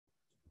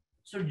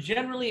So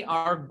generally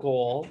our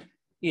goal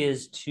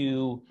is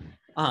to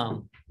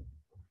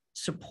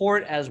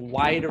support as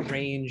wide a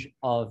range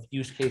of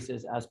use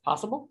cases as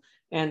possible.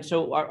 And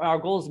so our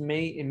goal is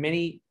in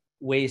many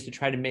ways to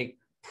try to make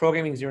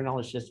programming zero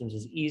knowledge systems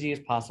as easy as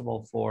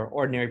possible for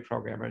ordinary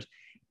programmers.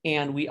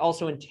 And we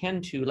also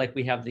intend to, like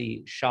we have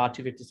the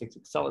SHA-256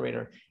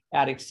 accelerator,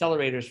 add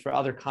accelerators for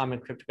other common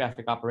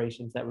cryptographic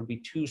operations that would be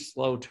too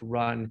slow to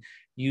run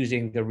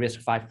using the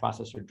risc-v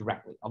processor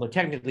directly. Although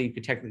technically, you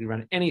could technically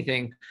run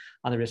anything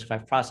on the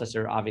risc-v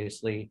processor,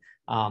 obviously,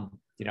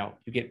 you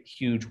get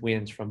huge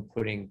wins from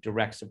putting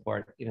direct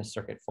support in a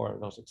circuit for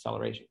those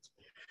accelerations.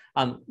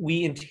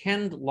 We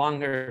intend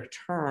longer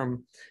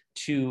term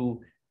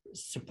to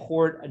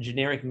support a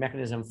generic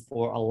mechanism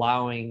for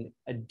allowing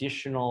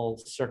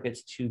additional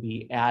circuits to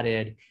be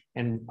added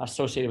and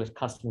associated with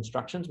custom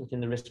instructions within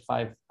the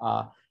risc-v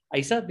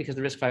ISA, because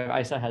the risc-v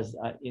ISA has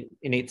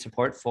innate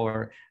support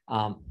for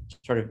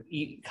sort of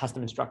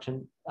custom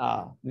instruction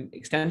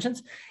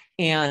extensions.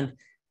 And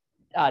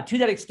to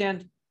that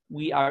extent,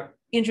 we are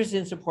interested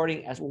in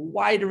supporting as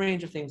wide a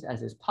range of things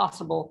as is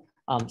possible.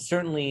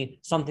 Certainly,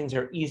 some things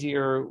will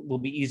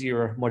be easier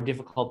or more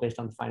difficult based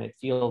on the finite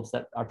fields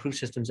that our proof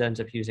systems ends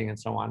up using and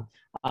so on.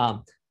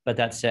 But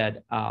that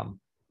said,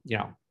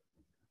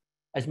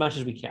 as much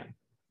as we can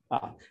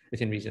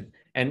within reason.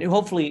 And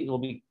hopefully we'll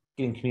be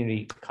getting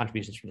community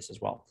contributions from this as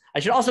well. I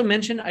should also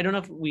mention, I don't know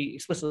if we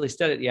explicitly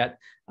said it yet,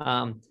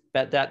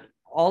 but that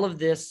all of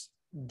this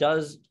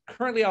does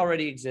currently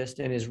already exist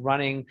and is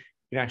running.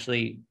 You can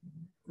actually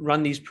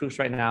run these proofs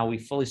right now. We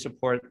fully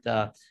support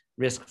the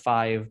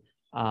risc-v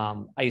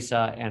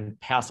ISA and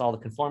pass all the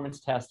conformance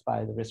tests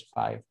by the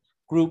risc-v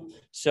group.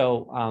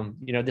 So,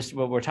 this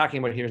what we're talking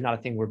about here is not a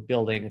thing we're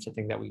building. It's a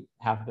thing that we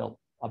have built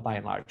by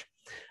and large.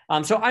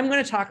 So I'm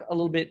going to talk a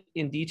little bit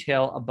in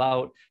detail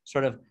about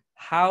sort of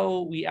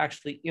how we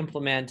actually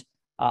implement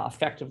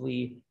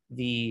effectively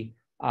the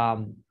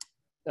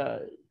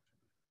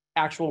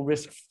actual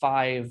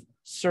risc-v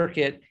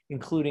circuit,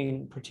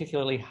 including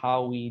particularly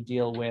how we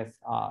deal with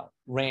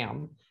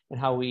RAM and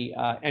how we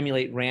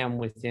emulate RAM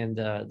within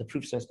the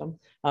proof system,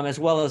 as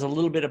well as a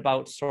little bit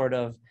about sort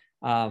of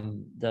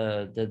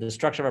the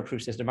structure of our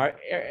proof system. Our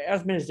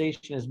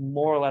arithmetization is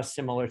more or less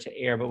similar to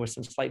AIR, but with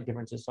some slight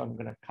differences. So I'm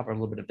going to cover a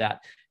little bit of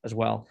that as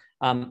well.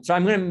 So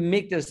I'm going to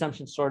make the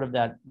assumption sort of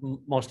that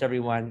most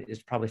everyone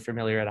is probably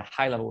familiar at a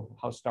high level with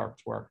how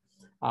STARKs work.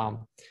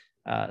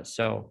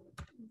 So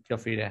feel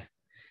free to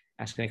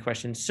ask any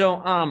questions.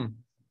 So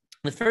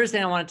the first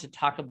thing I wanted to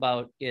talk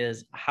about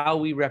is how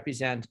we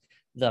represent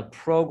the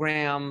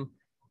program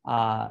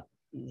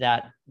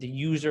that the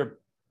user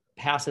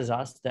passes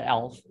us, the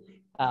ELF,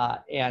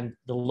 and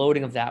the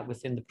loading of that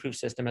within the proof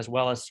system, as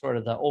well as sort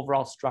of the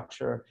overall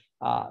structure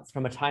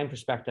from a time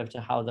perspective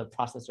to how the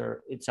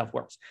processor itself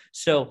works.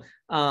 So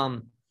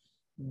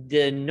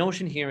the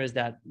notion here is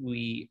that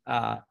we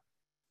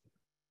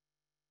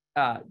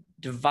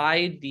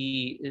divide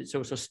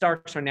so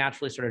STARKs are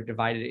naturally sort of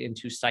divided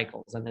into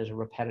cycles, and there's a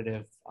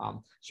repetitive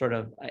sort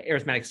of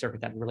arithmetic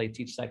circuit that relates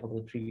each cycle to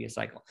the previous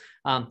cycle.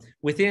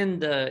 Within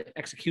the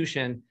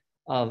execution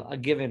of a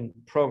given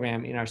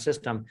program in our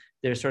system,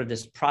 there's sort of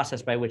this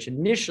process by which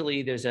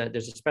initially there's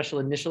a special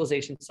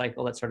initialization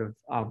cycle that sort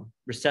of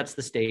resets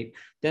the state.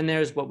 Then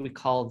there's what we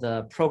call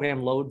the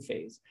program load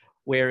phase,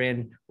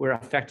 wherein we're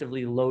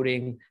effectively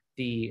loading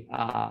the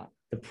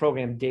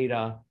program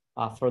data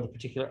for the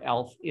particular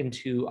ELF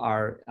into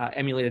our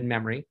emulated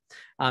memory.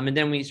 And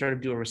then we sort of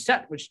do a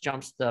reset, which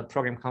jumps the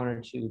program counter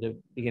to the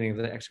beginning of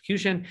the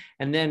execution.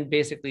 And then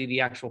basically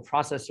the actual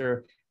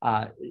processor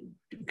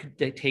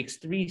takes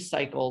 3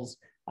 cycles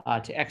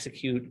to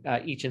execute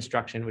each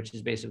instruction, which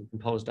is basically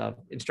composed of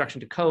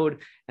instruction to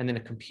code, and then a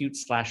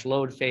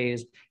compute/load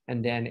phase,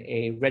 and then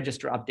a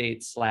register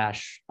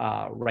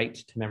update/write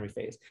to memory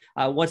phase.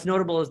 What's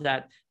notable is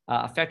that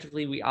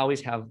effectively, we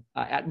always have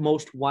at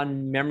most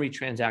 1 memory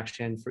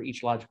transaction for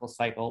each logical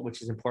cycle,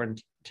 which is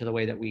important to the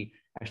way that we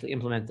actually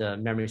implement the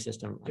memory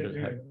system.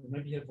 It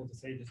might be helpful to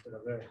say just at a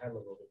very high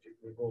level that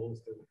your goal is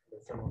to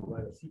let someone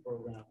write a C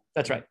program.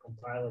 That's right.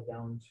 Compile it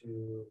down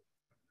to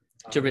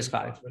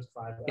risc-v.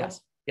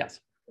 Yes. Yes.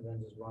 And then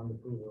just run the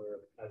prover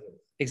as is.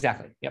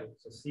 Exactly. Yep.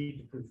 So C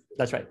to proof.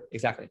 That's right.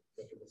 Exactly.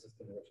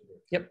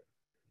 Yep.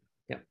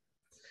 Yep.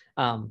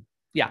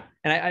 Yeah.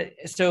 And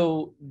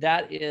so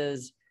that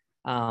is.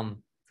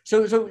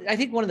 So I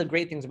think one of the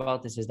great things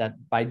about this is that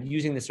by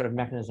using this sort of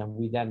mechanism,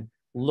 we then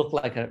look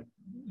like a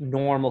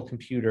normal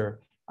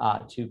computer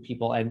to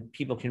people, and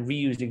people can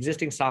reuse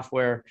existing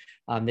software.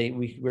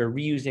 We're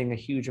reusing a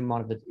huge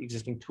amount of the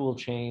existing tool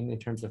chain in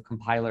terms of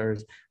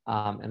compilers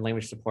and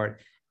language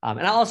support.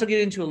 And I'll also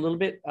get into a little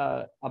bit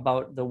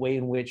about the way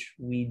in which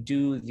we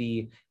do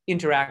the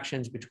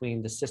interactions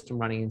between the system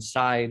running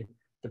inside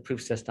the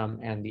proof system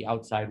and the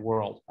outside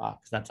world,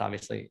 because that's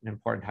obviously an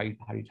important how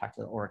you talk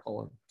to the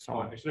Oracle and so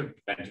on. I should have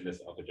mentioned this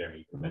also,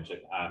 Jeremy. You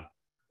mentioned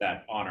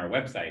that on our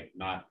website,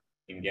 not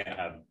in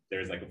GitHub,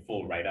 there's like a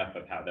full write-up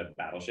of how the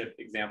battleship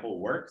example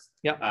works.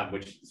 Yep.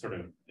 Which sort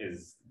of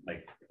is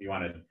like, if you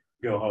want to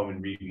go home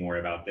and read more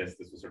about this,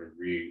 this will sort of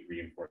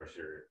reinforce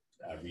your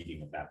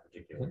reading of that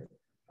particular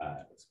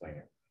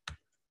explainer.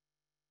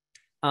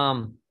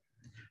 All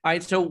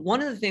right, so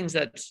one of the things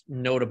that's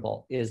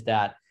notable is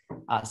that,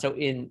 so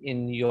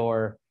in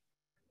your,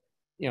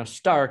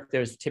 Stark,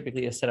 there's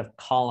typically a set of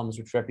columns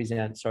which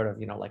represent sort of,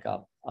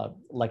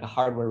 like a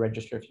hardware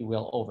register, if you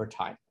will, over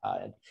time.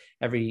 At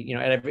every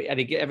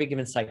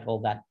given cycle,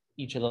 that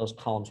each of those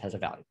columns has a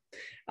value.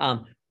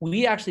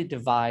 We actually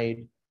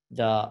divide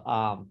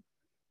the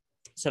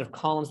set of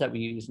columns that we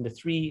use into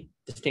 3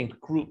 distinct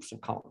groups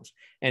of columns,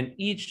 and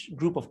each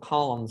group of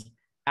columns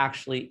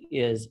actually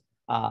is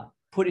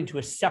put into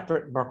a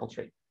separate Merkle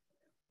tree.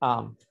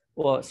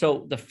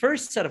 So the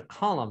first set of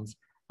columns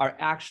are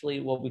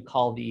actually what we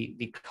call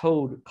the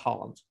code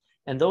columns.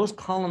 And those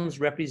columns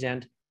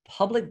represent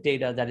public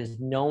data that is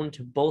known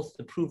to both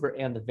the prover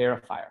and the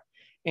verifier.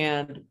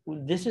 And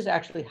this is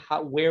actually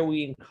where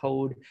we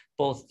encode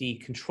both the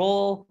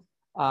control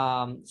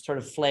sort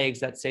of flags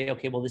that say,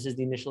 okay, well, this is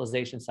the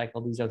initialization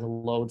cycle, these are the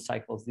load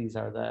cycles, these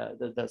are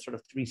the sort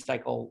of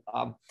 3-cycle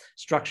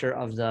structure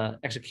of the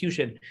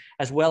execution,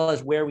 as well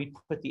as where we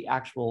put the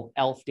actual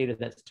ELF data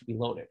that's to be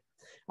loaded.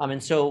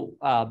 And so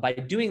by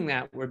doing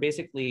that, we're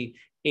basically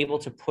able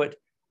to put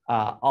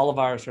all of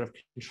our sort of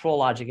control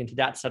logic into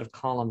that set of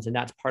columns, and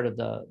that's part of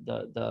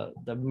the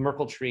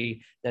Merkle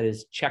tree that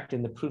is checked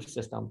in the proof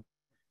system,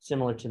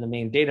 similar to the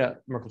main data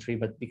Merkle tree,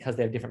 but because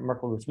they have different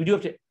Merkle roots. We do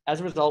have to, as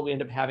a result, we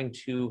end up having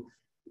to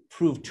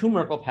prove 2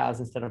 Merkle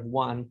paths instead of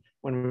 1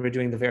 when we were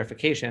doing the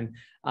verification.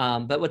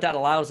 But what that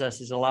allows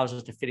us is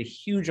to fit a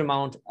huge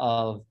amount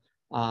of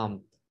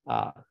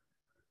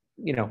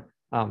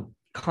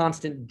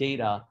constant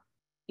data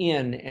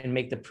in and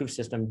make the proof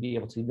system be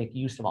able to make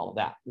use of all of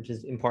that, which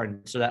is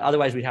important. So that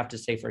otherwise we'd have to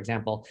say, for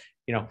example,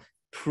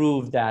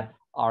 prove that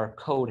our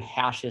code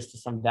hashes to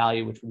some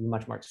value, which would be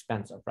much more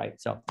expensive, right?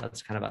 So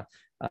that's kind of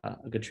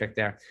a good trick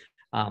there.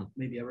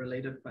 Maybe a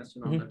related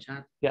question on the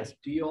chat. Yes.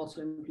 Do you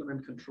also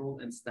implement control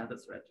and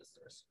status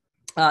registers?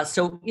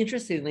 So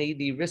interestingly,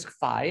 the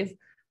risc-v,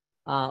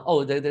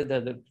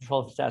 the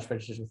control status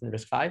registers within the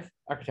risc-v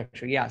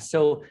architecture. Yeah.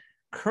 So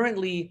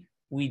currently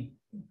we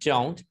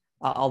don't,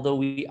 although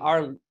we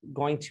are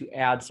going to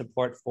add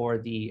support for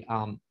the,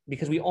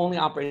 because we only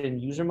operate in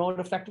user mode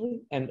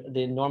effectively, and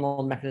the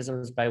normal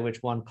mechanisms by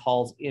which one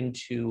calls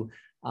into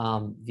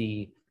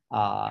the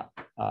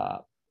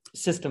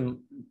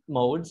system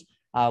modes,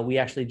 we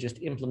actually just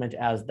implement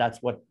as that's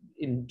what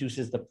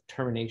induces the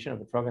termination of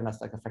the program. That's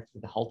like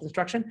effectively the halt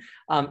instruction.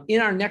 In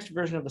our next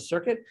version of the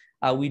circuit,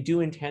 we do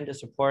intend to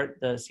support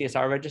the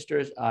CSR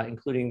registers,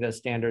 including the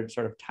standard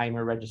sort of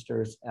timer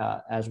registers,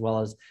 as well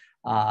as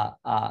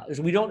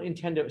so we don't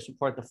intend to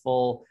support the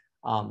full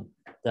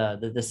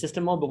the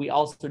system mode, but we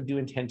also do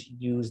intend to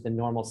use the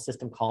normal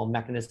system call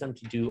mechanism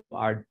to do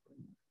our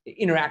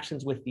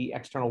interactions with the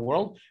external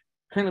world.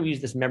 Currently, we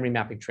use this memory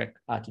mapping trick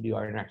to do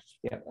our interactions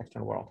with the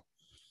external world.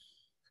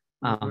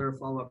 A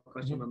follow-up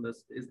question on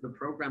this: is the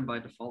program by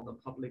default a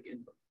public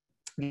input?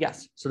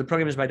 Yes. So the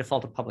program is by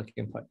default a public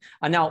input.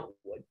 Now,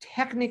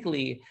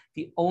 technically,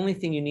 the only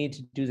thing you need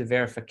to do the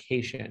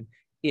verification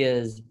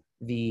is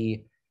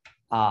the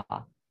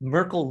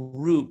Merkle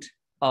root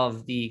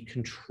of the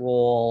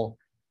control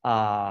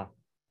set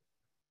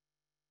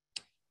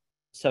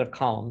of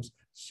columns.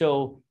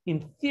 So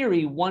in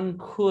theory, one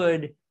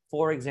could,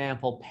 for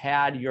example,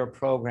 pad your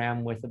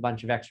program with a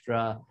bunch of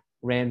extra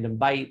random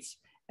bytes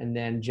and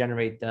then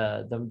generate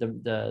the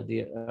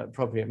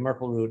appropriate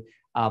Merkle root.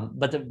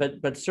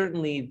 But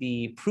certainly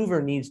the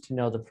prover needs to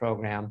know the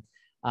program,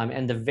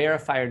 and the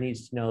verifier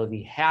needs to know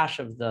the hash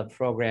of the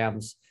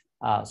program's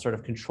sort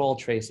of control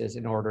traces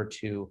in order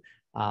to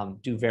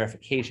do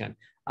verification.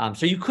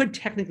 So you could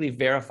technically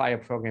verify a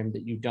program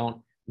that you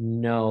don't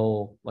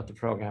know what the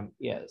program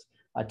is.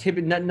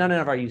 None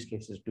of our use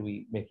cases do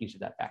we make use of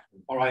that fact.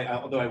 All right,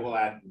 although I will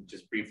add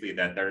just briefly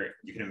that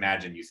you can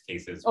imagine use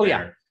cases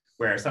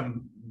where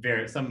some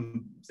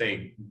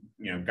say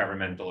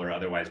governmental or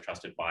otherwise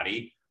trusted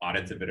body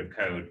audits a bit of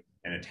code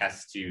and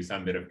attests to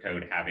some bit of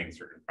code having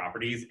certain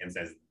properties and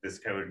says this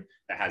code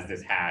that has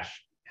this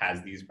hash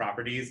has these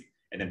properties,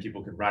 and then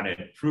people could run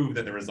it, prove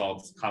that the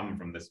results come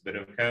from this bit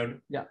of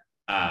code. Yeah.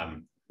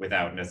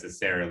 Without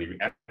necessarily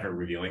ever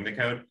revealing the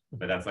code,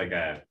 but that's like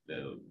I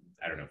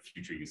don't know,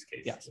 future use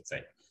case. Yes. Let's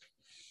say.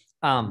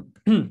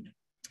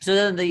 So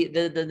then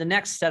the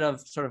next set of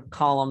sort of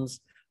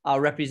columns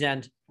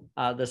represent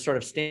the sort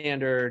of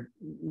standard,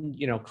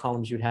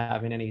 columns you'd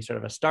have in any sort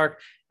of a Stark,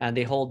 and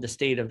they hold the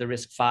state of the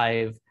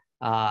risc-v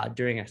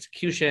during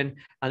execution,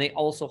 and they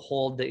also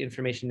hold the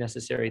information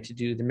necessary to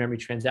do the memory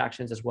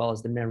transactions as well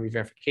as the memory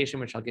verification,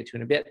 which I'll get to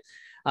in a bit.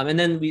 And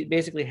then we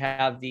basically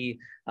have the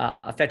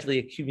effectively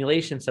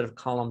accumulation set of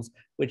columns,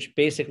 which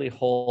basically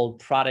hold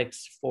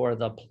products for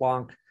the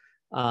Planck,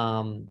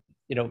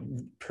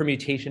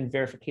 permutation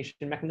verification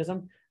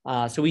mechanism.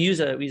 So we use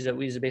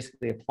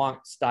basically a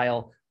Planck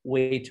style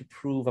way to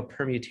prove a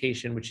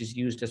permutation, which is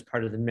used as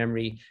part of the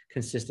memory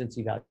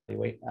consistency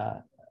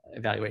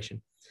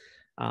evaluation.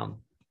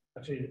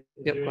 Actually,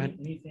 is there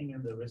anything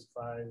in the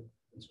risc-v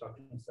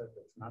instruction set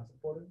that's not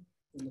supported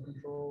in the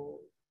control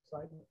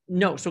side?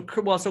 No, so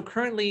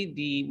currently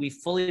we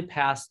fully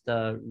passed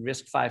the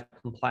risc-v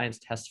compliance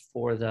test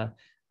for the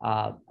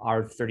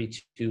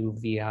R32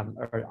 VM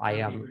or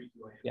IM.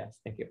 Yes,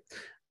 thank you.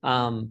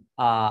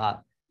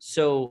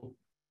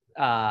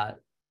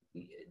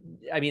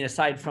 I mean,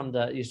 aside from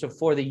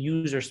for the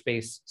user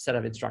space set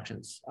of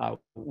instructions,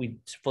 we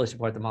fully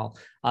support them all.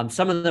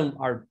 Some of them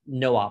are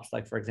no ops,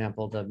 like for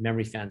example, the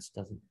memory fence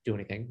doesn't do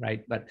anything,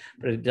 right? But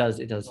it does,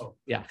 oh.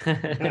 Yeah.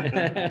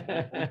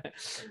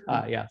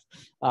 Yes.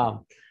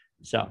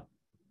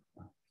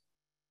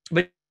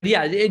 But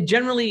yeah,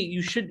 generally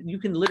you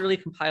can literally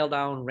compile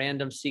down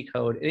random C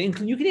code.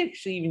 And you can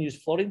actually even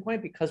use floating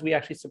point because we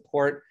actually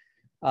support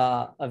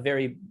a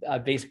very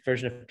basic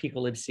version of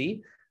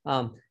picolibc.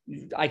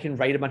 I can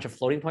write a bunch of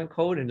floating point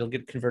code and it'll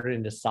get converted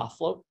into soft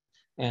float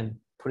and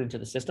put into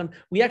the system.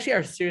 We actually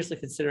are seriously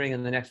considering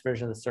in the next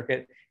version of the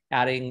circuit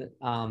adding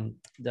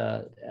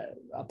the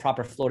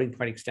proper floating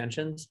point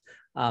extensions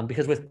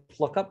because with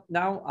lookup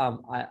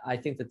now, I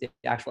think that the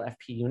actual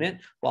FP unit,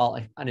 while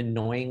an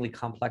annoyingly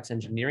complex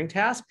engineering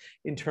task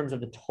in terms of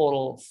the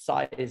total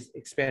size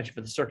expansion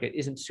for the circuit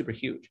isn't super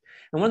huge.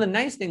 And one of the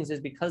nice things is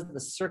because the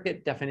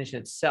circuit definition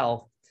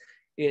itself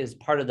is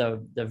part of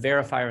the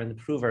verifier and the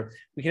prover,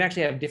 we can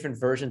actually have different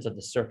versions of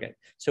the circuit.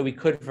 So we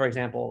could, for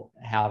example,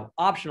 have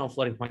optional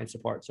floating point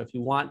support. So if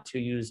you want to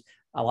use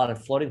a lot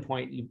of floating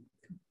point, you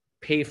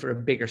pay for a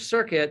bigger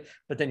circuit,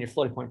 but then your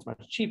floating point is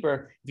much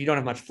cheaper. If you don't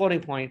have much floating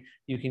point,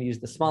 you can use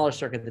the smaller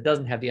circuit that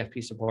doesn't have the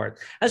FP support.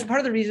 As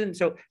part of the reason,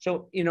 so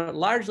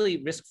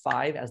largely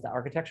risc-v as the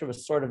architecture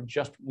was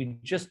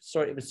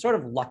it was sort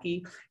of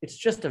lucky. It's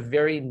just a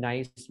very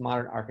nice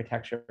modern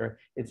architecture.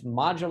 It's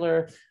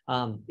modular.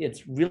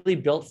 It's really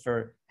built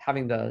for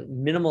having the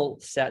minimal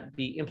set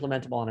be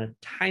implementable on a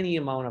tiny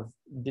amount of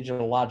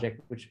digital logic,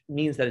 which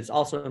means that it's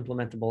also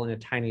implementable in a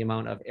tiny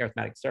amount of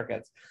arithmetic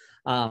circuits.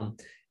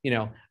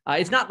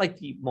 It's not like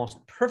the most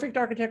perfect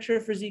architecture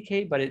for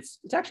ZK, but it's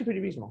actually pretty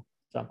reasonable.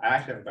 So I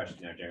actually have a question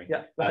there, Jeremy.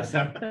 Yeah.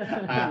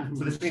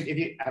 So this means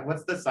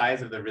what's the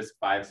size of the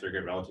risc-v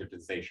circuit relative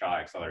to say SHA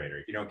accelerator?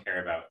 If you don't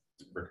care about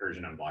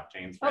recursion on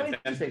blockchains, for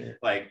instance,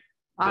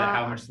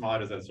 how much smaller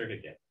does that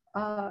circuit get?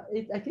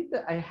 I think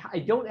that I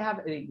don't have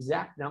an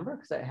exact number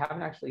because I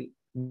haven't actually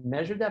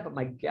measured that, but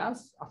my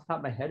guess off the top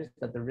of my head is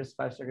that the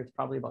risc-v circuit is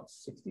probably about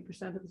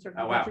 60% of the circuit.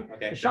 Oh wow!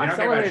 Okay. The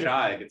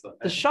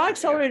SHA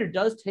accelerator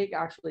does take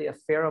actually a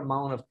fair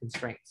amount of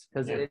constraints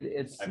because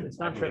it's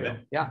not trivial.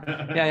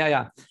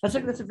 Yeah. That's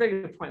a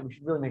very good point. We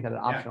should really make that an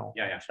optional.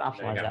 Yeah. Should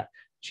optimize that.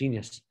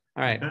 Genius.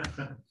 All right. I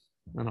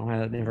don't know why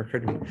that never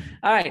occurred to me.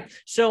 All right,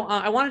 so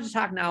I wanted to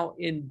talk now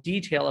in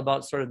detail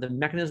about sort of the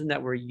mechanism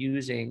that we're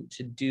using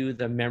to do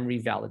the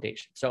memory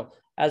validation. So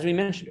as we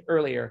mentioned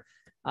earlier,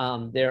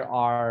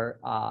 we're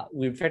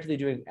effectively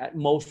doing at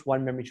most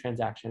one memory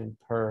transaction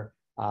per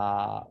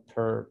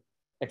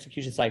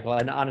execution cycle.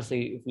 And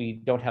honestly, if we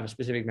don't have a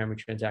specific memory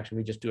transaction,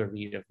 we just do a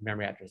read of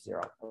memory address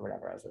 0 or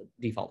whatever as a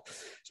default.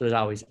 So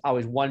there's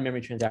always one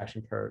memory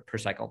transaction per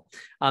cycle.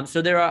 So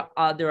there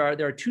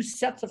are two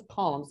sets of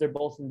columns. They're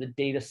both in the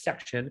data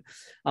section.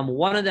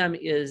 One of them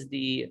is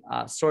the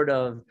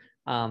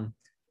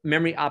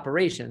memory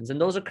operations,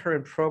 and those occur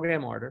in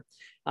program order.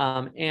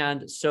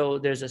 And so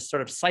there's a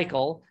sort of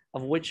cycle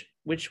of which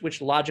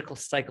logical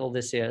cycle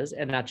this is,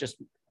 and that just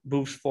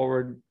moves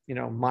forward,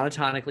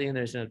 monotonically, and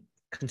there's a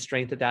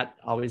constraint that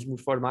always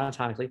moves forward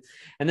monotonically.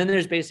 And then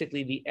there's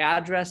basically the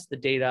address, the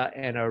data,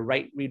 and a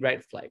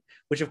read-write flag,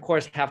 which of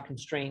course have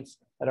constraints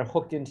that are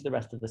hooked into the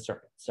rest of the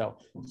circuit. So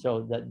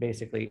that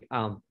basically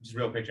just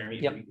real picture.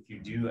 If you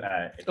do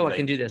I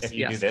can do this. If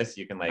you do this,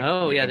 you can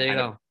there you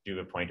go. Do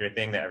a pointer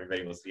thing that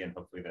everybody will see, and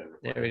hopefully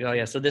there we go.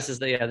 Yeah. So this is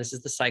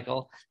the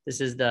cycle. This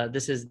is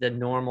the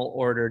normal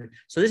ordered.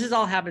 So this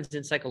all happens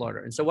in cycle order.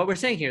 And so what we're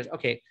saying here is,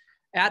 okay,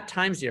 at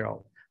time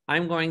 0,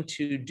 I'm going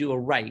to do a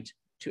write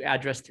to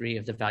address 3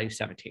 of the value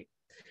 17.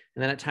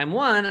 And then at time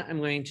 1, I'm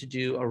going to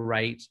do a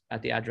write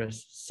at the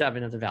address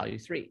 7 of the value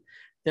 3.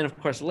 Then of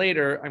course,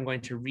 later, I'm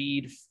going to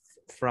read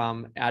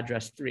from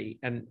address 3,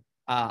 and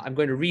I'm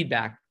going to read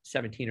back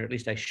 17, or at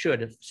least I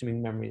should,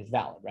 assuming memory is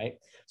valid, right?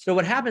 So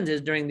what happens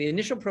is during the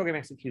initial program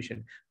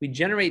execution, we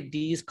generate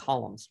these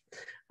columns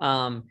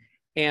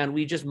and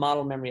we just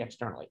model memory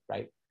externally,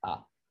 right?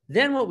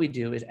 Then what we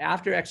do is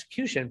after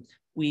execution,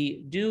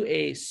 we do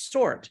a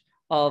sort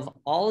of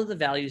all of the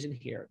values in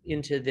here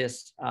into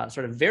this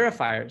sort of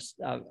verifiers,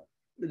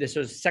 this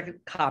sort of second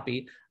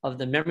copy of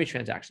the memory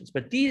transactions.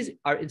 But these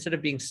are, instead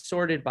of being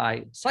sorted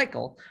by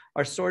cycle,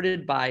 are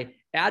sorted by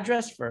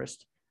address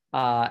first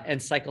and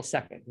cycle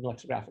second in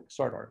lexicographic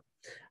sort order.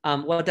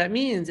 What that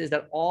means is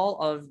that all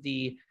of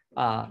the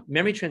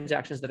memory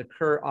transactions that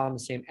occur on the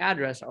same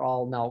address are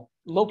all now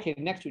located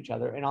next to each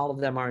other, and all of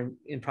them are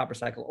in proper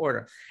cycle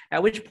order.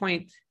 At which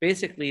point,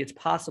 basically, it's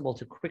possible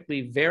to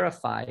quickly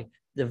verify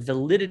the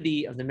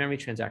validity of the memory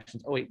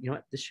transactions. Oh wait, you know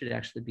what? This should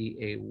actually be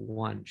a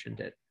 1,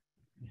 shouldn't it?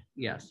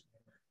 Yes.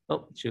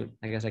 Oh shoot,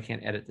 I guess I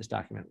can't edit this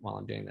document while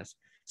I'm doing this.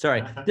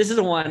 Sorry, this is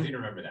a 1.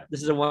 Remember that.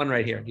 This is a 1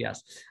 right here.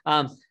 Yes.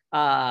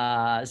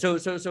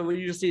 So what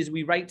you'll see is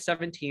we write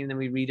 17, then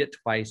we read it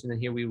twice, and then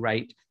here we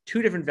write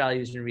two different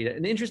values and read it.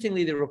 And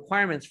interestingly, the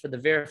requirements for the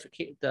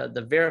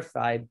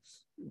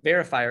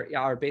verifier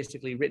are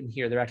basically written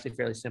here. They're actually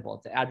fairly simple.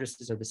 If the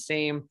addresses are the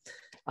same,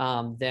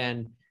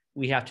 then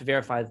we have to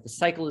verify that the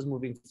cycle is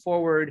moving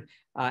forward.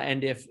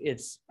 And if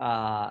it's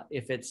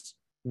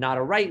not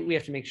a write, we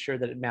have to make sure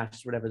that it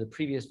matches whatever the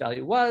previous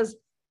value was.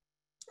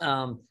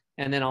 And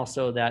then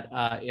also that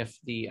if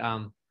the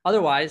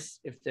otherwise,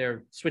 if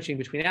they're switching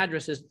between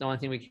addresses, the only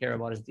thing we care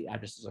about is the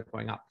addresses are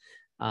going up.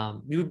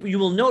 You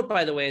will note,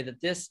 by the way,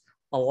 that this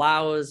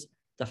allows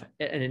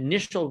an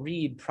initial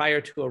read prior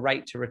to a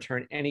write to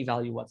return any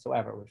value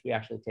whatsoever, which we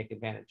actually take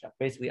advantage of.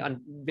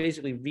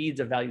 Basically, reads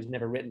of values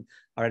never written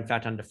are in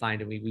fact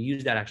undefined, and we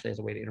use that actually as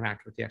a way to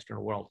interact with the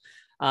external world.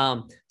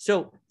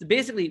 So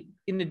basically,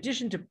 in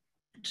addition to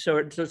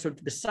so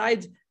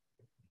besides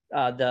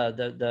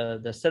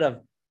the set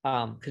of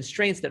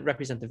constraints that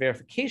represent the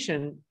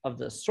verification of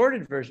the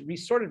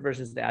resorted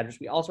versions of the address,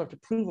 we also have to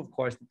prove, of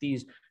course, that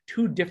these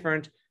two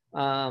different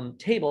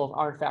tables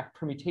are in fact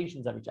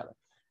permutations of each other,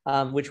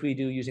 which we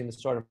do using the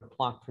sort of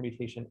Planck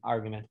permutation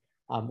argument,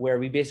 where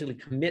we basically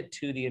commit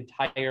to the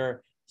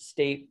entire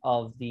state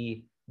of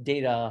the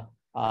data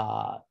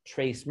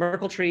trace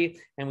Merkle tree,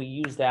 and we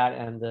use that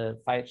and the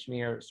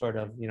Fiat-Schmier sort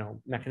of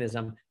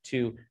mechanism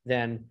to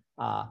then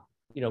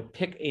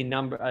pick a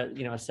number,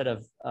 a set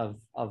of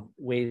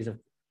ways of.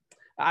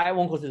 I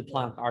won't go through the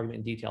Planck argument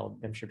in detail.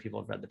 I'm sure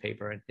people have read the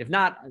paper, and if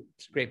not,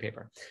 it's a great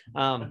paper.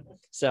 At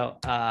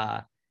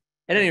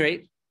any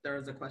rate, there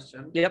is a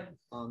question. Yep.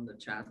 On the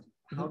chat.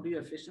 How do you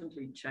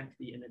efficiently check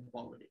the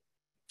inequality?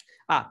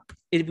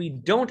 If we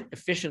don't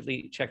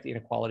efficiently check the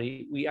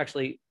inequality,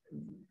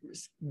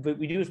 what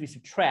we do is we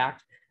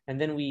subtract, and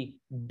then we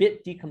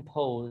bit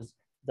decompose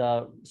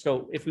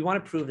so if we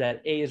want to prove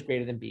that A is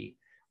greater than B,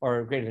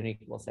 or greater than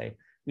equal, say,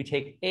 we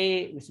take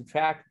A, we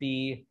subtract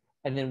B,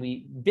 and then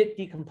we bit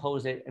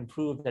decompose it and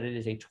prove that it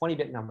is a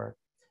 20-bit number.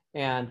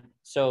 And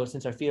so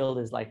since our field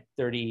is like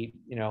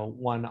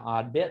 31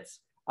 odd bits,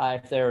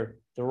 if they're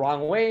the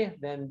wrong way,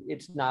 then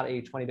it's not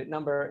a 20-bit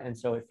number, and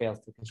so it fails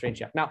the constraint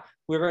check. Now,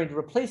 we're going to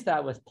replace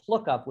that with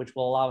lookup, which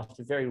will allow us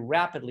to very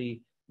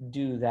rapidly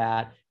do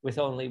that with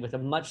a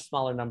much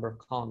smaller number of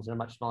columns and a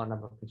much smaller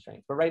number of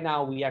constraints. But right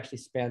now, we actually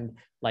spend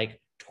like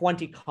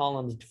 20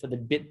 columns for the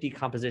bit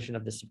decomposition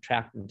of the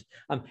subtractant.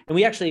 And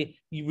we actually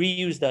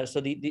reuse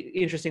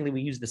interestingly,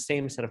 we use the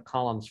same set of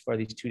columns for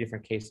these two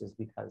different cases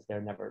because they're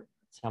never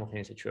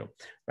simultaneously true,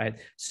 right?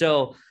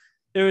 So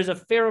there is a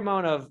fair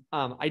amount of,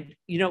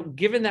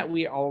 given that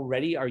we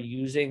already are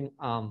using,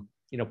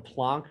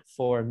 Planck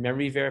for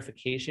memory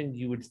verification,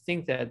 you would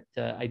think that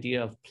the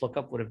idea of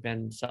lookup would have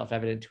been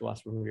self-evident to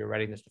us when we were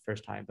writing this the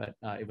first time, but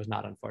it was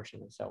not,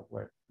 unfortunately. So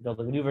we're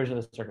building a new version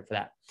of the circuit for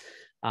that.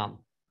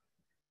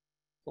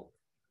 Cool.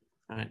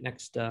 All right,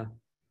 next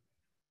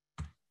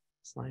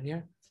slide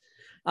here.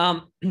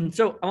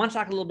 So I want to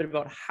talk a little bit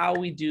about how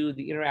we do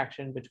the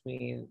interaction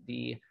between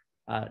the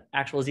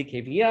actual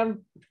ZKVM,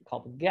 which we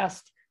call the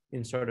guest,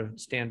 in sort of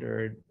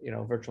standard,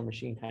 virtual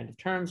machine kind of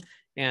terms,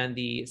 and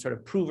the sort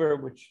of prover,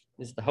 which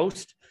is the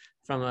host,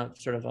 from a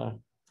sort of a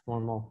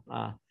formal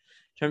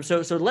term.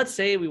 So let's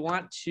say we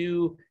want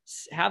to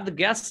have the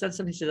guest send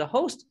something to the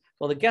host.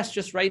 Well, the guest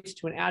just writes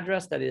to an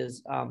address that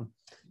is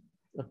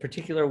a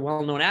particular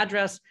well-known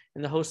address,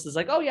 and the host is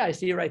like, oh yeah, I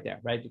see it right there,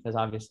 right? Because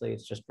obviously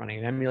it's just running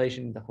an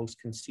emulation. The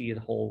host can see the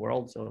whole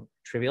world, so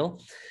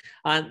trivial.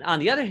 On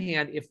the other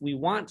hand, if we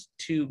want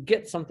to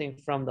get something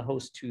from the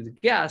host to the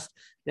guest,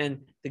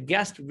 then the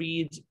guest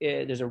reads,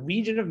 there's a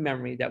region of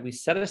memory that we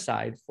set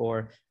aside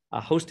for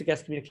host to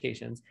guest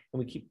communications, and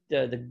we keep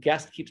the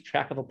guest keeps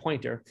track of a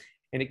pointer,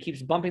 and it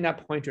keeps bumping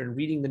that pointer and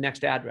reading the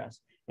next address.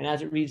 And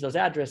as it reads those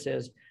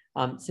addresses,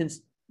 since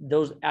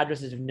those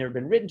addresses have never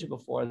been written to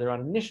before, they're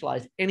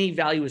uninitialized, any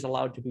value is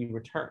allowed to be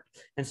returned.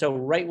 And so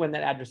right when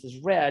that address is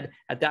read,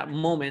 at that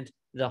moment,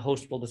 the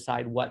host will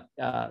decide what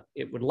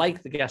it would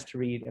like the guest to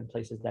read and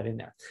places that in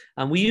there.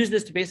 We use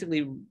this to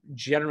basically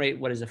generate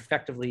what is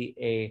effectively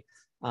a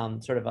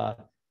sort of a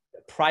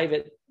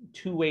private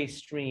two-way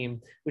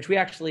stream, which we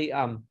actually,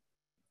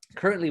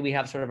 currently we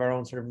have sort of our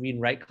own sort of read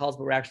and write calls,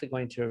 but we're actually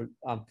going to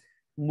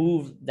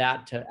move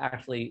that to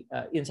actually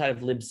inside of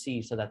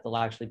libc, so that they'll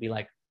actually be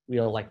like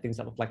real things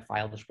that look like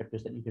file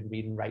descriptors that you can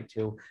read and write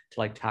to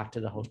like talk to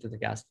the host or the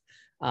guest,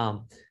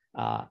 and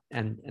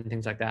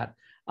things like that.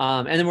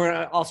 And then we're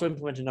going to also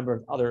implement a number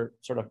of other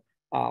sort of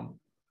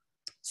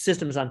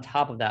systems on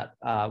top of that.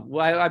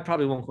 I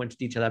probably won't go into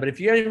detail that, but if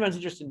anyone's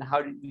interested in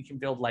how we can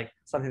build like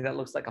something that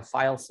looks like a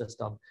file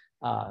system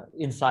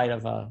inside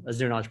of a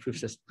zero knowledge proof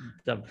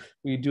system,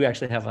 we do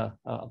actually have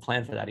a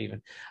plan for that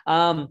even.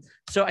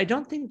 So I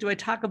don't think, do I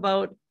talk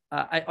about,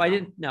 I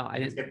didn't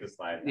skip the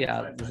slide.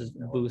 Yeah, this is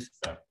Booth.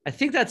 So I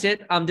think that's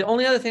it. The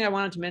only other thing I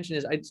wanted to mention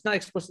is, it's not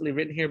explicitly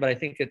written here, but I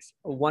think it's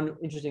one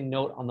interesting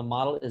note on the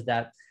model is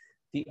that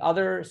the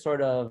other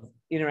sort of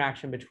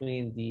interaction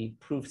between the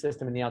proof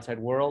system and the outside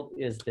world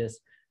is this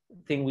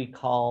thing we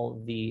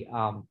call the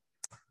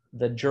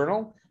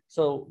journal.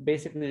 So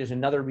basically, there's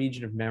another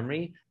region of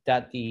memory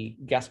that the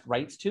guest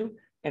writes to.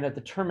 And at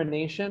the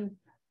termination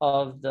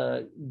of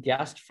the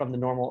guest from the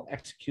normal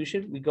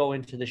execution, we go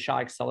into the SHA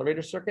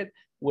accelerator circuit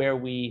where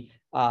we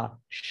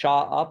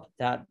SHA up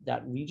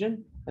that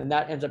region, and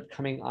that ends up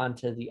coming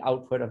onto the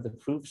output of the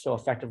proof. So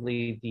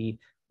effectively,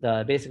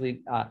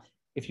 basically,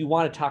 if you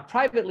want to talk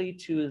privately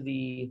to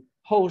the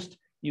host,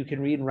 you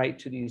can read and write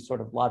to these sort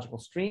of logical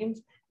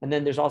streams. And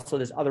then there's also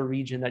this other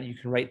region that you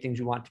can write things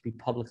you want to be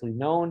publicly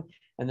known.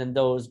 And then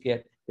those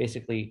get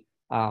basically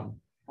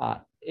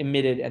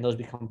emitted, and those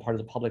become part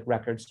of the public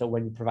record. So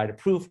when you provide a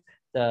proof,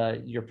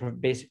 you're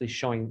basically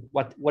showing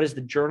what is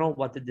the journal,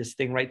 what did this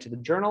thing write to the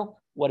journal,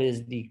 what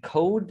is the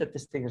code that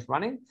this thing is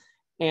running,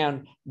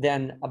 and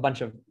then a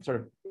bunch of sort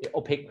of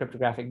opaque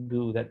cryptographic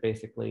goo that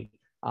basically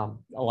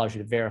allows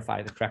you to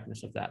verify the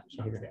correctness of that.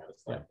 So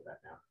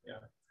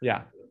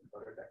yeah.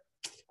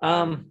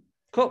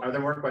 Cool. Are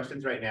there more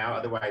questions right now?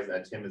 Otherwise,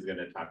 Tim is going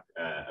to talk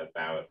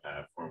about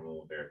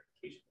formal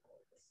verification.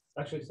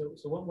 Actually,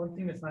 so one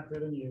thing that's not clear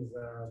to me is,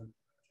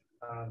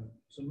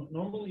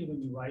 normally when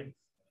you write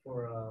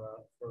for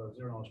a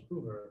zero knowledge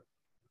prover,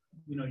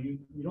 you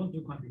don't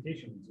do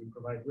computations. You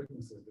provide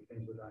witnesses that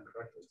things were done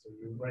correctly. So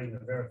you're writing a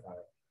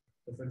verifier.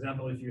 So for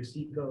example, if your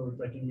C code,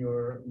 like in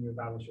your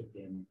Battleship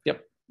game,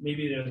 yep.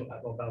 Maybe there's,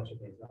 well, Battleship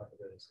game is not the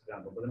greatest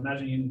example, but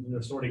imagine you do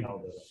a sorting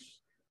algorithm.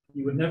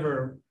 You would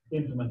never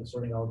implement the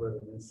sorting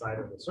algorithm inside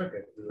of the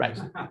circuit. You would right.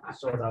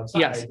 just sort outside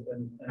yes.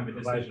 and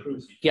provide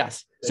proof.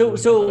 Yes. So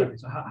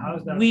how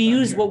is that we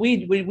use what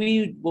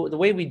the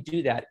way we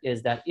do that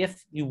is that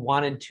if you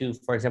wanted to,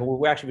 for example,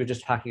 we're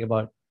just talking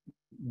about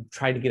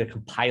trying to get a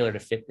compiler to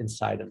fit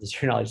inside of the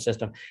zero knowledge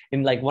system.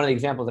 And like one of the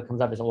examples that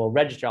comes up is, well,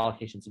 register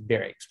allocations are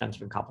very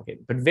expensive and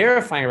complicated, but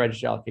verifying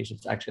register allocations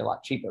is actually a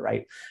lot cheaper,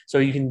 right? So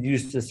you can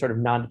use this sort of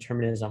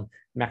non-determinism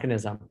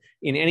mechanism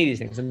in any of these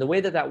things. And the way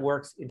that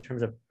works in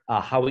terms of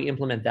how we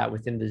implement that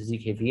within the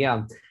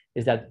ZKVM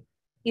is that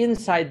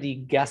inside the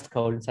guest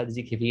code, inside the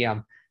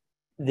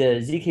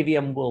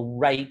ZKVM will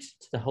write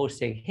to the host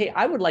saying, hey,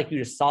 I would like you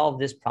to solve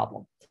this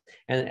problem.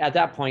 And at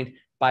that point,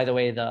 by the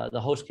way,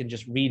 the host can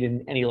just read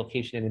in any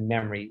location in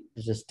memory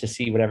just to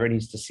see whatever it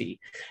needs to see.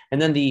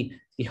 And then the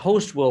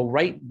host will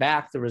write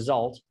back the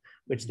result,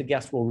 which the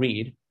guest will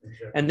read.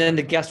 And then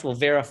the guest will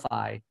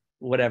verify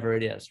whatever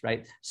it is,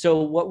 right? So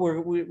what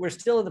we're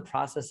still in the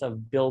process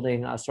of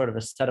building a sort of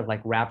a set of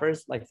like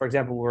wrappers. Like, for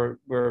example,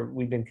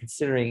 we've been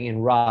considering in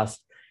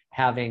Rust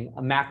having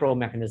a macro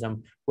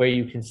mechanism where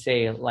you can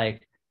say,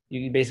 like,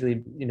 you can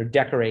basically,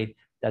 decorate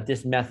that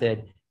this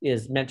method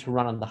is meant to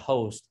run on the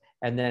host,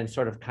 and then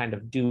sort of kind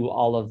of do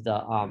all of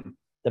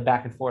the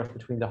back and forth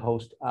between the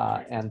host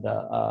and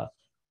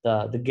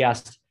the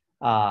guest,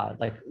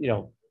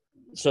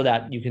 so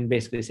that you can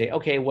basically say,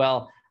 okay,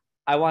 well,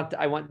 I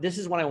want this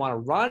is what I want to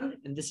run,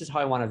 and this is how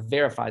I want to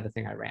verify the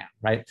thing I ran,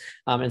 right?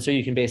 And so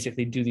you can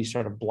basically do these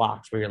sort of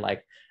blocks where you're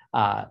like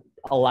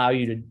allow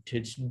you to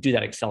do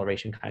that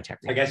acceleration kind of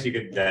technique. I guess you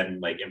could then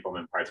like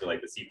implement parts of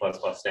like the C++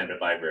 standard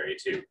library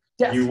too.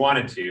 Yes. If you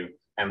wanted to,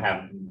 and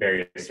have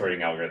various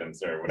sorting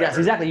algorithms or whatever. Yes,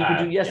 exactly. You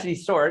can do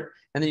yes sort,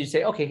 and then you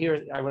say, okay,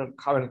 here I'm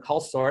going to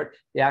call sort.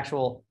 The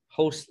actual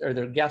host or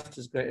the guest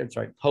is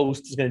going.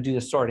 Host is going to do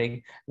the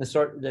sorting.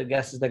 The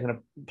guest is then going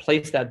to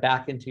place that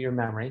back into your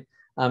memory,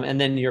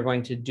 and then you're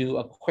going to do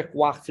a quick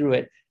walk through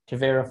it to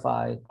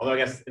verify. Although I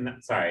guess,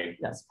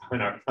 yes, I'm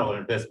not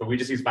relevant to this, but we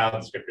just use file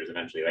descriptors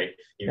eventually, right?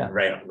 You can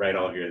write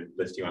all of your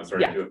list you want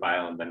sorted into a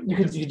file, and then you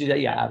can do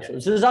that. Yeah, absolutely.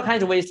 Yeah. So there's all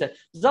kinds of ways to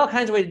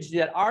do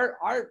that.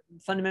 Our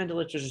fundamental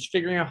interest is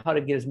figuring out how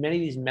to get as many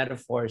of these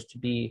metaphors to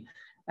be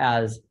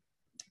as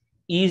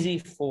easy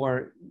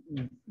for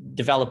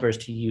developers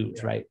to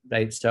use, right?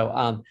 So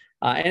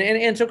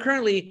and so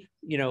currently,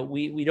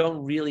 we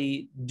don't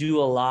really do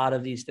a lot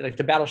of these, like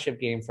the Battleship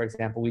game, for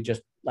example. We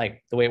just,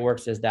 like, the way it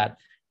works is that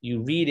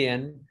you read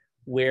in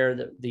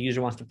where the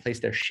user wants to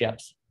place their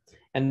ships.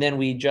 And then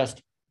we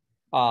just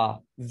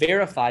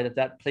verify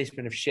that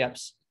placement of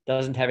ships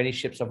doesn't have any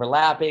ships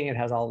overlapping. It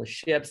has all the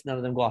ships, none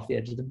of them go off the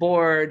edge of the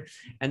board.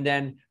 And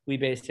then we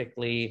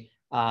basically,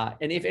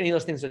 and if any of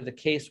those things are the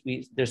case,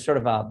 there's sort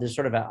of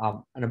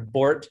an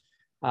abort.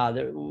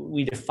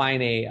 We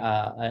define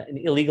an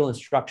illegal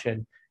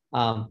instruction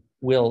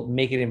will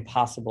make it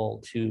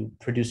impossible to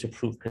produce a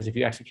proof, because if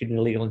you execute an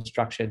illegal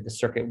instruction, the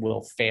circuit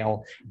will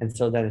fail, and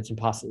so then it's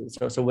impossible.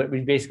 So what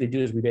we basically do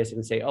is we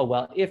basically say, oh,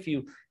 well, if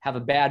you have a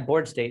bad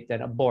board state,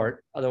 then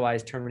abort,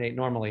 otherwise terminate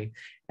normally.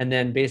 And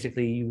then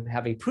basically you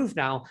have a proof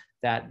now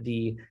that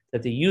the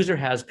user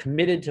has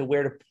committed to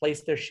where to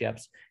place their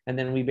ships. And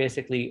then we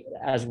basically,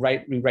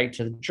 we write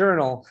to the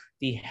journal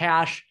the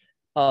hash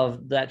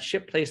of that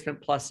ship placement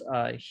plus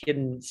a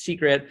hidden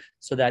secret,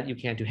 so that you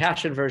can't do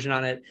hash inversion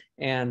on it.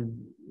 And,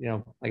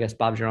 I guess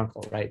Bob's your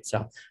uncle, right?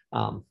 So,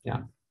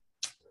 yeah.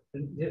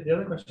 The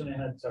other question I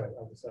had, sorry,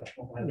 I'll just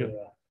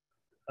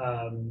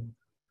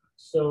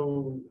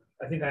so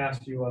I think I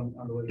asked you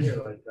on the way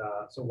here, like,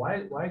 so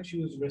why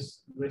choose the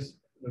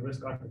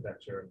RISC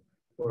architecture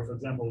Or for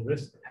example,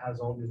 risc has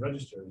all these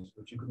registers,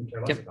 which you couldn't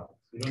care less about.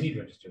 You don't need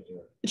registers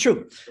here.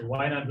 True. So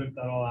why not rip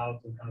that all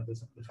out and kind of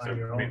define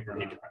your own?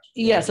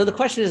 Yeah. So the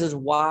question is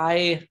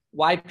why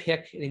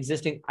pick an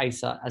existing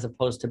ISA as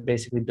opposed to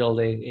basically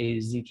building a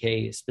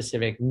ZK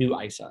specific new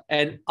ISA?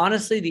 And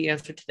honestly, the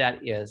answer to that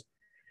is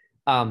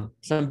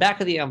some back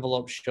of the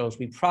envelope shows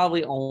we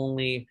probably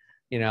only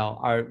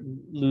are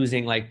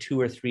losing like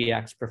 2 or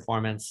 3x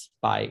performance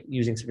by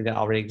using something that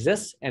already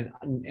exists. And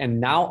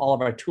now all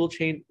of our tool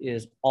chain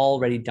is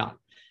already done.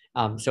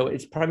 So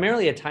it's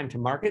primarily a time to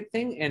market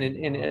thing and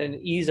an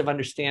ease of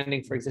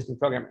understanding for existing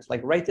programmers.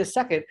 Like right this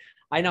second,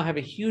 I now have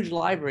a huge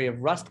library of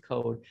Rust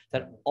code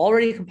that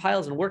already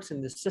compiles and works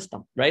in this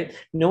system, right?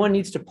 No one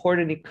needs to port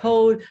any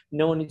code.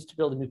 No one needs to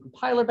build a new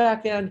compiler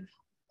backend.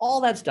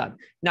 All that's done.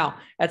 Now,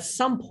 at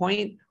some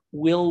point,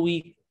 will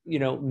we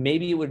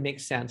maybe it would make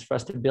sense for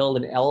us to build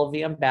an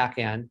LLVM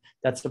backend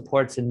that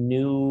supports a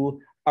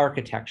new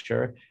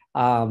architecture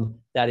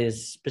that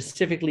is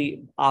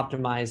specifically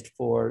optimized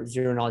for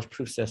zero knowledge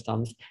proof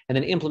systems, and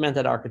then implement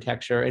that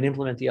architecture and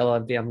implement the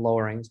LLVM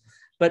lowerings.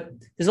 But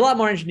there's a lot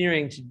more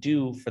engineering to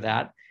do for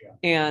that.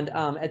 And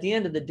at the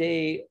end of the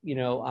day,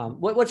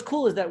 what's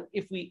cool is that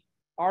if we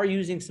are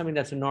using something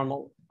that's a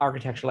normal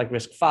architecture like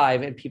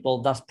risc-v and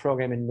people thus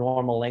program in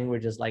normal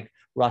languages like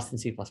Rust and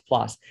C++,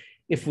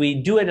 if we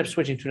do end up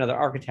switching to another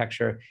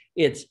architecture,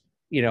 it's,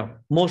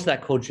 most of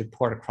that code should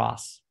port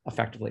across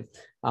effectively.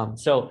 And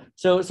to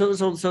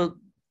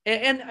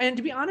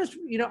be honest,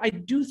 I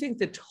do think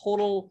the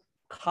total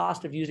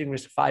cost of using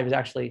risc-v is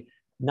actually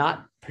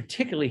not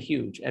particularly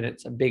huge, and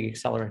it's a big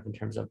accelerant in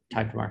terms of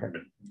time to market.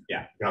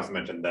 Yeah, you can also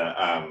mention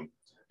the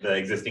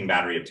existing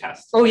battery of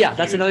tests. Oh yeah,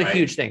 that's another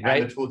huge thing,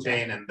 right? And the tool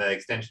chain and the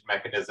extension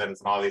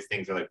mechanisms and all these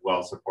things are like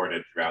well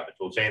supported throughout the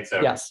tool chain. So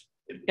yes.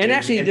 And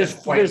actually, there's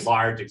quite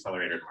large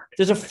accelerator market.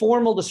 There's a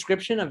formal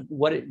description of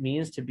what it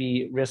means to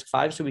be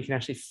risc-v, so we can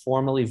actually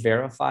formally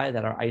verify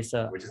that our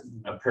ISA. Which is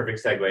a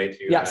perfect segue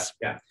to yes.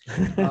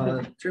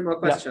 3 more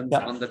questions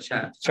on the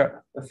chat.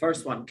 Sure. The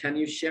first one: can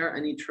you share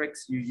any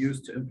tricks you use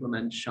to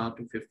implement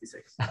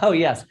SHA-256? Oh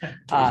yes. We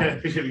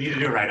need to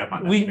do a write-up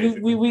on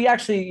that. We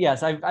actually,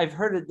 yes, I've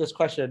heard this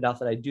question enough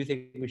that I do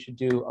think we should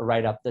do a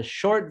write-up. The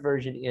short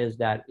version is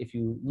that if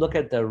you look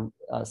at the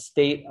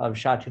state of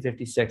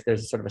SHA-256,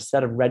 there's sort of a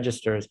set of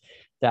registers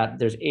that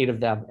there's 8 of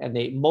them, and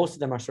most of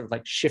them are sort of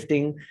like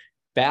shifting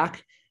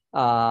back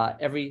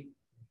every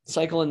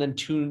cycle, and then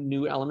 2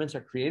 new elements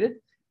are created.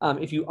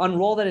 If you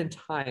unroll that in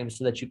time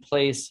so that you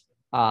place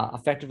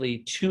effectively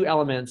 2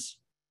 elements,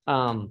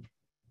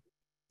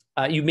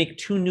 you make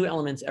 2 new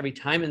elements every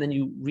time, and then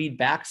you read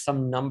back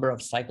some number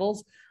of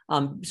cycles.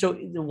 So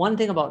the one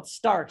thing about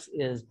Starks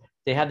is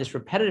they have this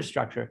repetitive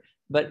structure,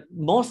 but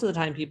most of the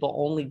time people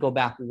only go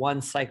back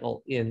 1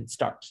 cycle in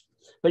Starks.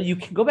 But you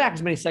can go back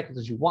as many cycles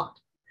as you want.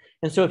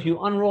 And so if you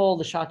unroll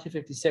the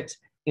SHA-256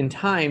 in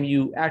time,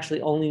 you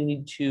actually only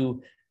need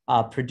to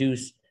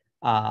produce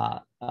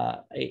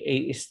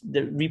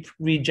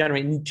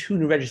regenerate 2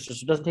 new registers.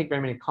 So it doesn't take very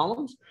many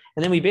columns.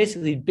 And then we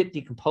basically bit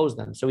decompose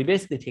them. So we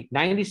basically take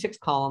 96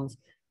 columns,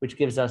 which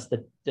gives us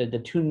the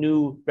 2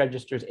 new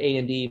registers, A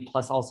and D,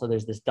 plus also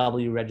there's this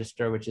W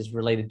register, which is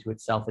related to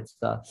itself. It's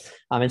the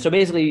and so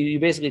basically you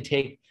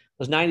take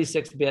those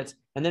 96 bits,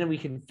 and then we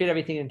can fit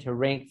everything into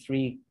rank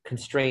 3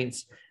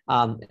 constraints.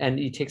 And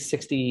you take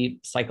 60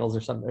 cycles or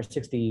something, or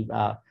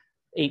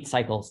 68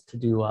 cycles to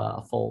do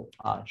a full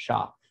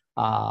SHA.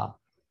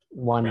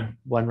 One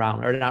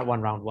round, or not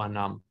one round,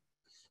 one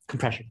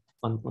compression,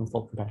 one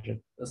full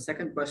compression. The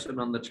second question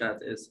on the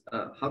chat is,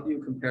 how do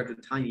you compare to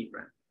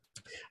TinyRAM?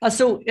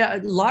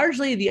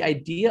 Largely the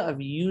idea of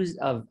use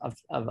of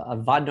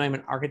von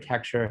Neumann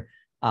architecture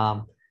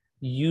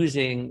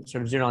using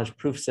sort of zero knowledge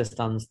proof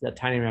systems that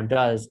TinyRAM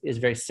does is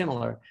very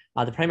similar.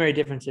 The primary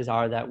differences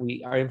are that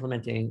we are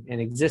implementing an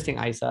existing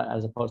ISA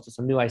as opposed to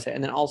some new ISA,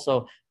 and then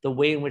also the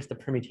way in which the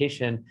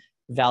permutation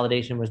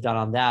validation was done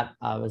on that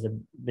was a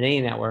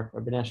Benes network or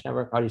Benes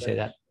network. How do you say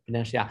that?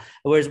 Benes, yeah.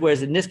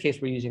 Whereas in this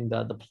case we're using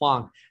the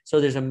Planck. So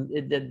there's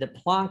the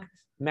Planck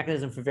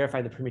mechanism for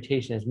verifying the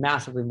permutation is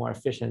massively more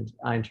efficient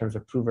in terms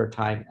of prover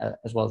time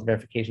as well as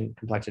verification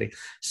complexity.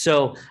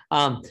 So,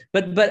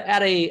 but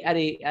at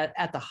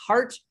the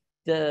heart,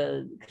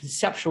 the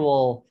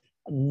conceptual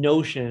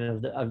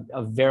notion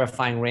of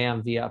verifying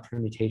RAM via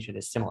permutation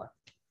is similar.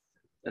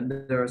 And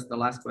there's the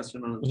last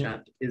question on the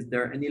chat. Is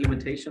there any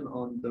limitation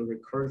on the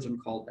recursion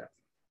call depth?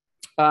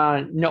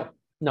 No.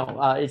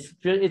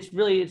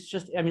 It's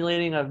just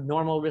emulating a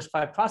normal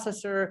RISC-V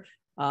processor.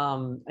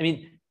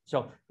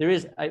 So there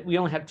is, we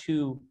only have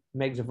 2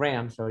 megs of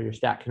RAM, so your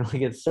stack can only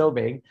get so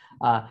big.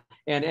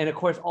 And of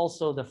course,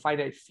 also the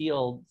finite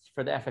field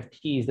for the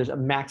FFTs, there's a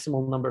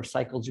maximal number of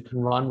cycles you can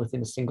run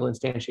within a single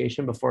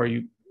instantiation before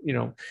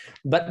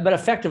but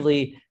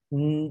effectively,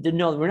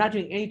 no, we're not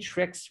doing any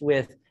tricks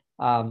with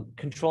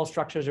control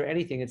structures or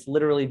anything. It's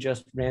literally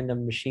just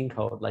random machine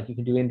code. Like you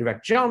can do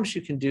indirect jumps,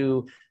 you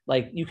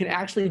can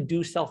actually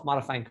do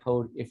self-modifying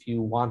code if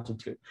you wanted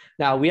to.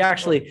 Now we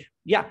actually,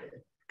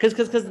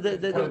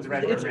 Code's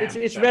read from RAM,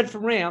 it's so- read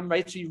from RAM,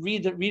 right? So you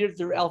read it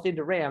through alpha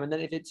into RAM, and then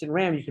if it's in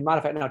RAM, you can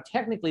modify it. Now,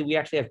 technically, we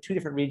actually have two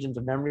different regions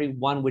of memory.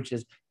 One, which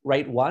is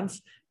write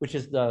once, which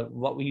is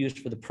what we used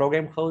for the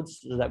program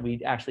codes, so that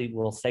we actually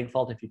will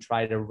segfault if you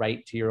try to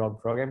write to your own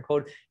program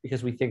code,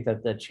 because we think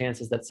that the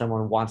chances that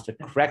someone wants to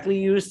correctly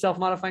use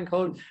self-modifying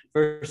code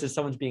versus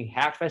someone's being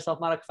hacked by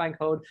self-modifying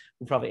code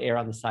would probably err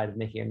on the side of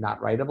making it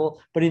not writable.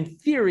 But in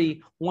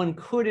theory, one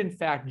could in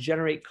fact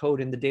generate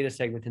code in the data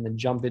segment and then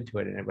jump into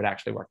it, and it would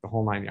actually work the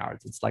whole 9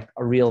 yards. It's like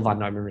a real von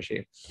Neumann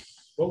machine.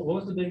 What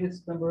was the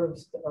biggest number of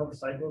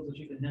cycles that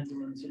you can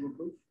handle in a single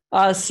proof?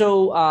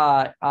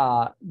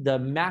 The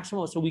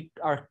maximum,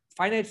 our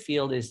finite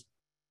field is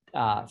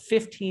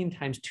 15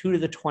 times 2 to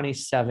the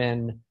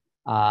 27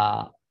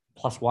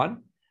 plus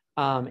 1.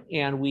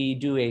 And we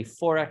do a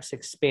 4x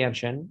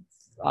expansion.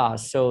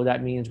 So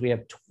that means we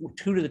have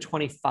 2 to the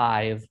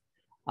 25.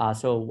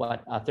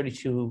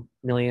 32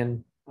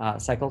 million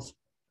cycles.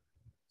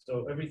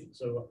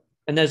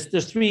 And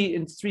there's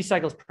three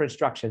cycles per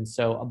instruction.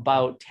 So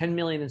about 10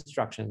 million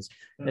instructions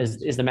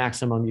is the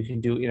maximum you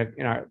can do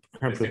in our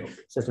current proof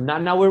system.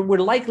 Now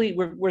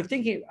we're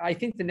thinking, I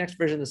think the next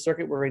version of the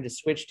circuit, we're going to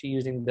switch to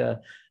using the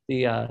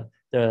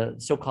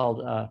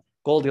so-called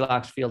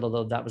Goldilocks field,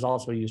 although that was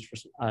also used for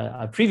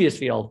a previous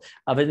field.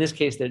 But in this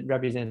case, that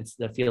represents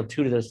the field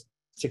 2 to the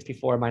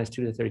 64 minus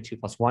 2 to the 32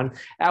 plus 1,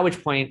 at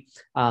which point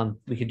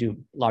we could do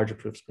larger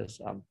proofs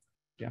because,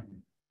 yeah.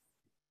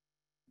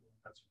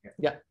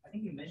 I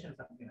think you mentioned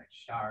something like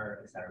SHAR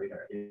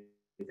accelerator. Is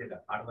it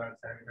a hardware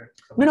accelerator?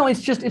 No,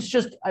 it's just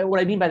what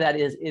I mean by that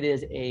is it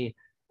is a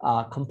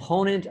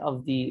component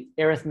of the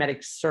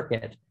arithmetic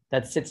circuit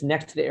that sits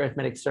next to the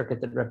arithmetic circuit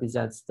that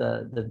represents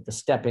the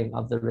stepping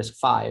of the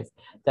risc-v.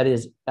 That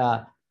is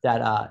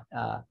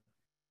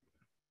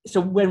so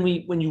when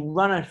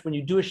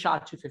you do a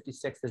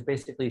SHA-256, there's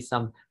basically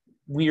some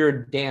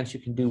weird dance you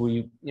can do where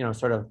you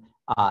sort of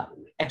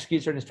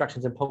execute certain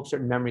instructions and poke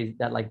certain memories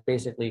that like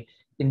basically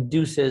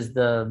induces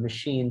the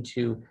machine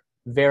to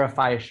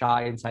verify a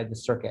SHA inside the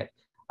circuit.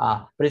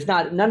 But it's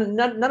not none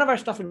of our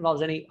stuff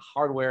involves any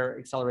hardware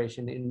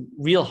acceleration in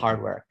real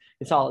hardware.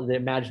 It's all the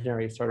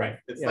imaginary sort of.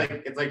 It's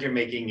like you're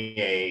making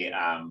a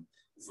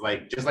it's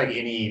like just like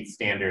any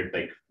standard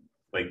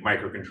like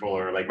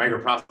microcontroller, like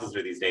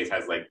microprocessor these days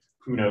has like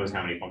who knows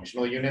how many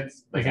functional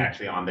units like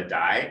actually on the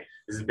die.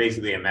 This is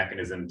basically a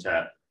mechanism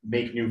to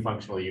make new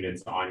functional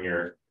units on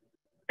your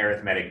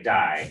arithmetic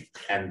die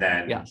and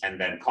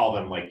then call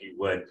them like you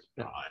would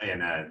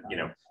in a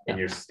in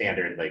your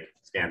standard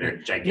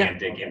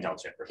gigantic Intel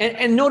chip.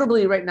 And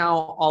notably, right now,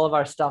 all of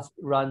our stuff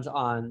runs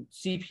on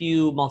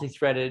CPU,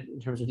 multi-threaded in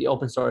terms of the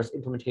open source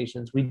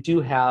implementations. We do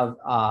have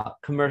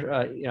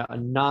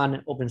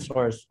non-open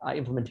source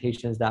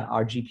implementations that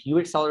are GPU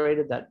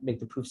accelerated that make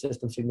the proof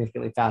system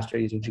significantly faster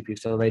using GPU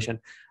acceleration.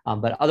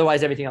 But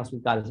otherwise, everything else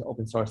we've got is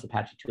open source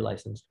Apache 2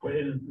 licensed.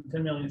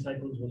 10 million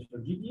cycles was for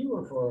GPU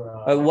or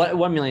for?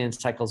 1 million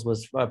cycles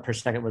was per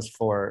second was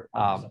for.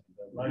 That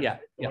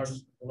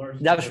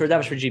was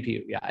for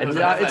GPU. Yeah,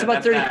 it's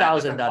about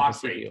 30,000 for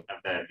CPU. Of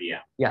the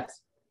VM.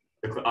 Yes.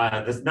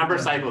 This number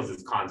of cycles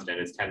is constant.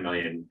 It's 10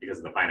 million because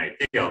of the finite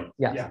field.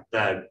 Yes.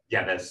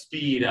 The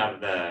speed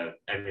of the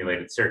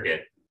emulated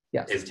circuit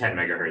is 10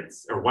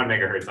 megahertz or 1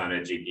 megahertz on a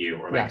GPU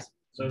or like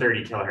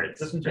 30 kilohertz.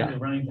 Just in terms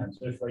of running time.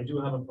 So if I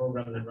do have a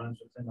program that runs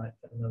for 10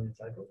 million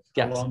cycles,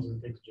 how long does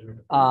it take to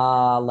generate?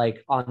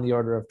 Like on the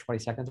order of 20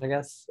 seconds, I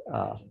guess.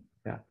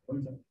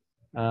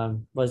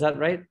 Was that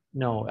right?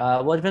 No.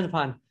 Well, it depends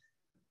upon.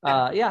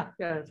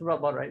 It's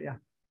about right. Yeah.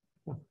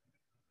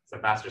 So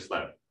fast or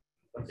slow?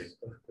 Okay.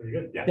 Pretty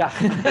good. Yeah.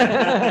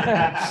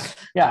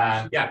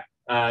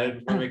 I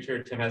want to make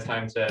sure Tim has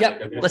time to.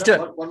 Let's do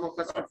it. One more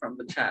question from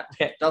the chat.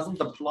 Okay. Doesn't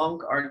the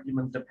Planck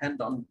argument depend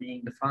on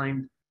being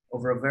defined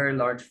over a very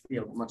large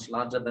field, much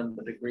larger than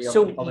the degree of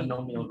the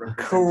polynomial representation?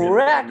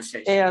 Correct.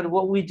 And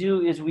what we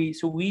do is we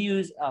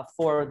use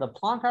for the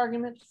Planck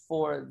argument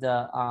for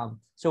the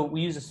so we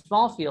use a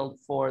small field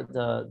for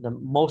the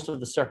most of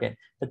the circuit,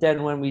 but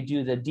then when we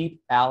do the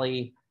deep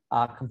alley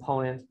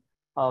component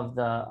of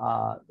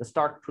the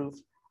Stark proof,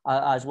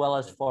 as well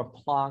as for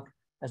Planck,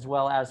 as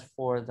well as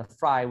for the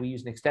Fry, we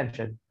use an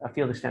extension, a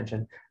field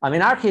extension.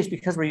 In our case,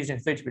 because we're using a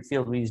 32-bit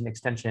field, we use an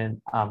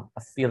extension, a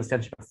field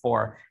extension of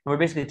 4, and we're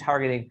basically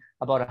targeting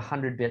about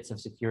 100 bits of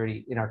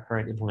security in our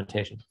current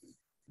implementation.